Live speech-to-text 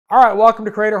All right, welcome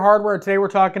to Creator Hardware. Today we're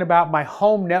talking about my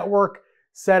home network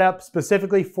setup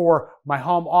specifically for my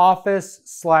home office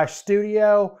 /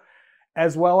 studio,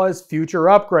 as well as future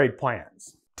upgrade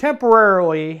plans.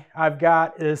 Temporarily, I've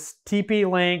got this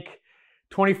TP-Link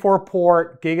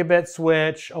 24-port gigabit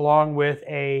switch along with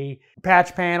a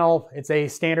patch panel. It's a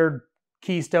standard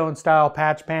Keystone style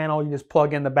patch panel. You just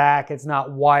plug in the back. It's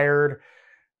not wired.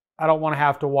 I don't want to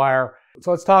have to wire.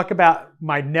 So let's talk about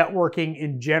my networking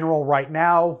in general right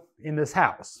now in this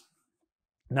house.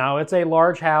 Now it's a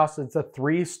large house. It's a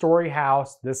 3-story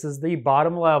house. This is the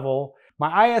bottom level.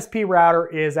 My ISP router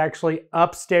is actually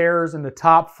upstairs in the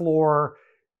top floor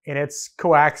and it's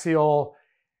coaxial.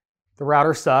 The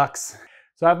router sucks.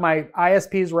 So I have my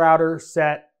ISP's router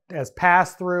set as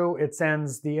pass-through. It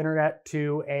sends the internet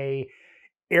to a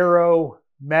Arrow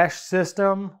mesh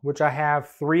system, which I have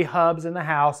 3 hubs in the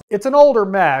house. It's an older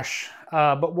mesh,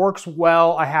 but works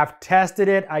well. I have tested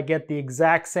it. I get the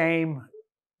exact same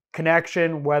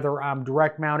connection, whether I'm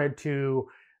direct mounted to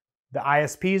the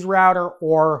ISP's router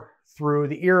or through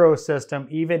the Arrow system,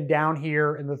 even down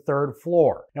here in the 3rd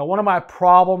floor. Now, one of my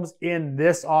problems in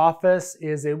this office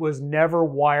is it was never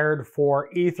wired for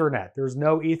Ethernet. There's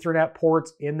no Ethernet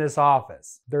ports in this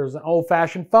office. There's an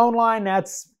old-fashioned phone line,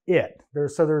 that's it.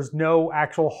 So there's no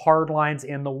actual hard lines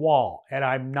in the wall, and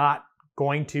I'm not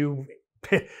going to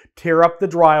tear up the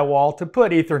drywall to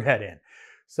put Ethernet in.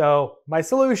 So my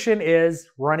solution is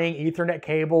running Ethernet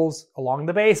cables along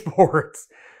the baseboards.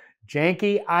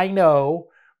 Janky, I know,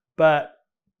 but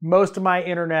most of my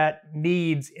internet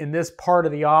needs in this part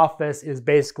of the office is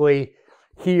basically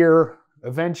here,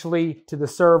 eventually to the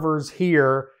servers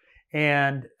here,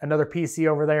 and another PC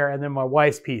over there, and then my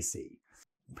wife's PC.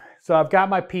 So I've got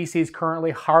my PCs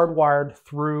currently hardwired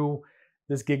through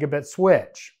this gigabit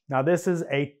switch. Now this is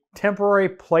a temporary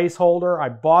placeholder. I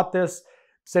bought this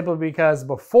simply because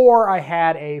before I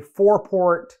had a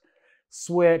 4-port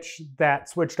switch that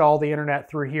switched all the internet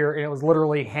through here, and it was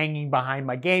literally hanging behind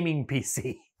my gaming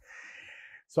PC.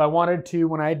 So I wanted to,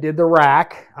 when I did the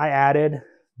rack, I added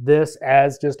this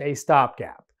as just a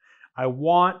stopgap. I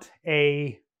want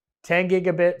a 10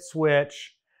 gigabit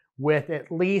switch with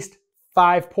at least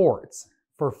 5 ports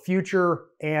for future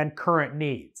and current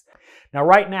needs. Now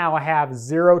right now I have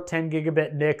 0 10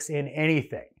 gigabit NICs in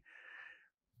anything,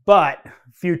 but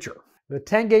future. The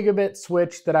 10 gigabit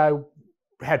switch that I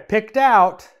had picked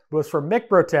out was from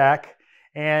Manfrotto,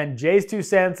 and Jay's 2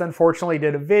 cents unfortunately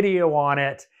did a video on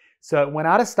it, so it went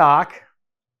out of stock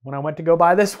when I went to go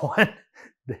buy this one.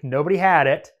 Nobody had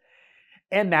it,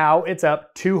 and now it's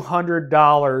up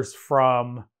 $200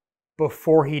 from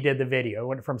before he did the video. It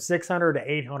went from $600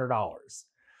 to $800.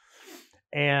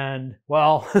 And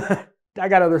well, I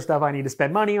got other stuff I need to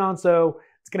spend money on, so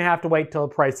it's gonna have to wait till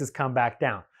the prices come back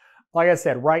down. Like I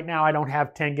said, right now I don't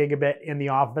have 10 gigabit in the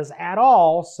office at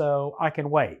all, so I can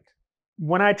wait.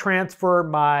 When I transfer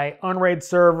my Unraid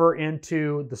server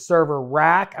into the server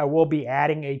rack, I will be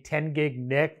adding a 10 gig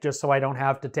NIC just so I don't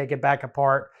have to take it back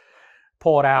apart,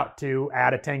 pull it out to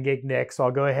add a 10 gig NIC. So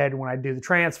I'll go ahead, when I do the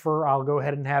transfer, I'll go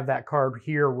ahead and have that card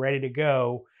here ready to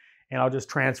go, and I'll just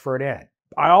transfer it in.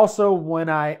 I also, when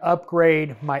I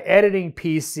upgrade my editing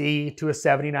PC to a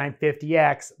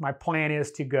 7950X, my plan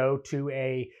is to go to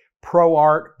a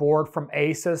ProArt board from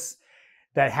Asus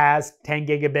that has 10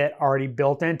 gigabit already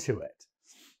built into it.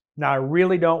 Now I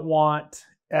really don't want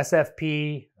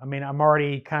SFP. I mean, I'm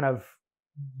already kind of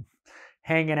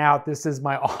hanging out. This is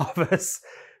my office.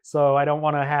 So I don't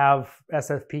want to have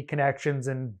SFP connections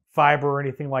and fiber or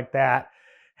anything like that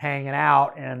hanging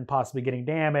out and possibly getting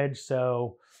damaged.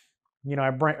 So, you know,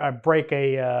 I break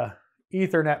a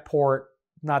Ethernet port,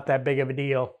 not that big of a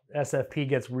deal. SFP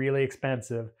gets really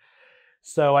expensive.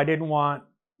 So I didn't want,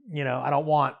 you know, I don't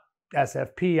want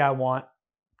SFP, I want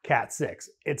Cat6.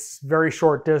 It's very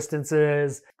short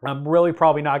distances. I'm really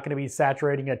probably not going to be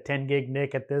saturating a 10 gig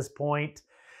NIC at this point,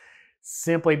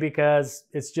 simply because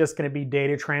it's just going to be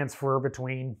data transfer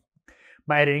between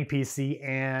my editing PC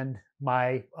and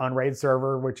my Unraid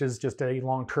server, which is just a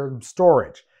long-term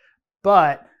storage.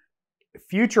 But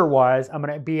future-wise, I'm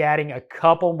going to be adding a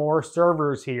couple more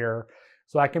servers here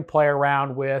so I can play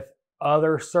around with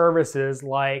other services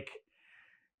like,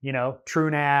 you know,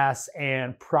 TrueNAS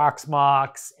and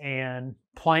Proxmox, and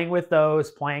playing with those,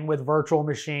 playing with virtual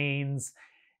machines.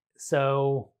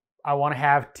 So I want to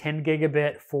have 10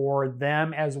 gigabit for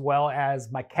them as well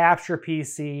as my capture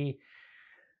PC,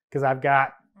 because I've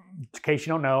got, in case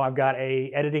you don't know, I've got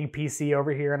a editing PC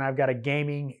over here and I've got a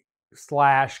gaming /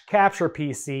 capture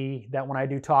PC that when I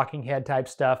do talking head type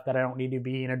stuff that I don't need to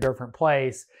be in a different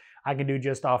place, I can do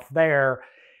just off there.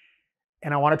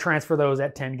 and I want to transfer those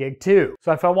at 10 gig too.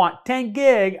 So if I want 10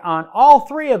 gig on all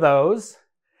three of those,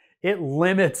 it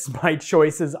limits my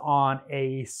choices on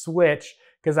a switch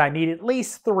because I need at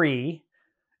least 3,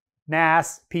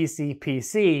 NAS, PC,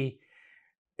 PC.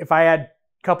 If I add a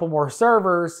couple more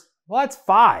servers, well, that's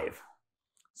 5.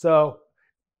 So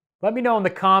let me know in the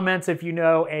comments if you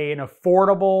know an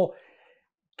affordable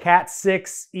Cat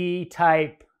 6e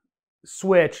type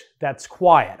switch that's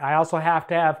quiet. I also have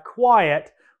to have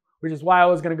quiet, which is why I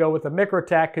was going to go with the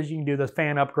Microtech, because you can do the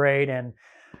fan upgrade and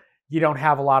you don't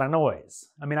have a lot of noise.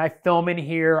 I mean, I film in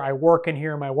here, I work in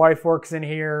here, my wife works in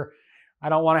here. I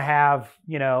don't want to have,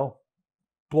 you know,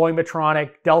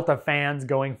 Bloymatronic Delta fans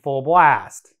going full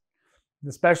blast.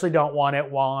 Especially don't want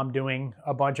it while I'm doing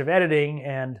a bunch of editing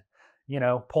and, you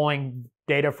know, pulling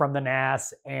data from the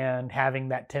NAS and having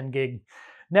that 10 gig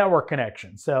network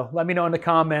connection. So let me know in the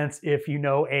comments if you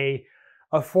know a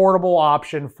affordable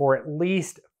option for at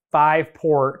least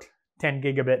 5-port 10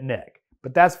 gigabit NIC.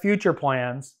 But that's future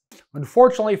plans.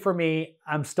 Unfortunately for me,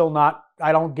 I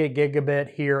don't get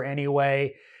gigabit here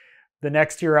anyway. The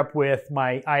next tier up with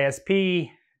my ISP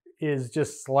is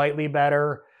just slightly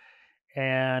better,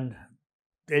 and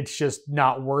it's just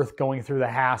not worth going through the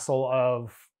hassle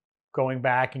of going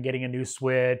back and getting a new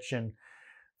switch and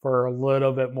for a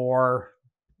little bit more.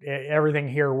 Everything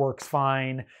here works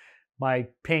fine. My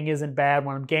ping isn't bad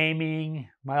when I'm gaming.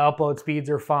 My upload speeds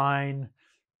are fine.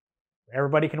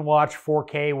 Everybody can watch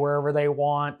 4K wherever they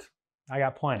want. I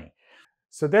got plenty.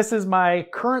 So this is my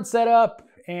current setup,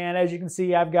 and as you can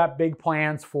see, I've got big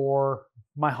plans for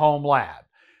my home lab.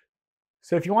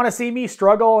 So if you want to see me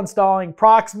struggle installing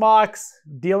Proxmox,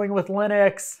 dealing with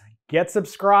Linux, get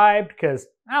subscribed, because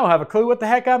I don't have a clue what the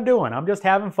heck I'm doing. I'm just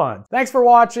having fun. Thanks for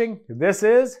watching. This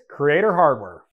is Creator Hardware.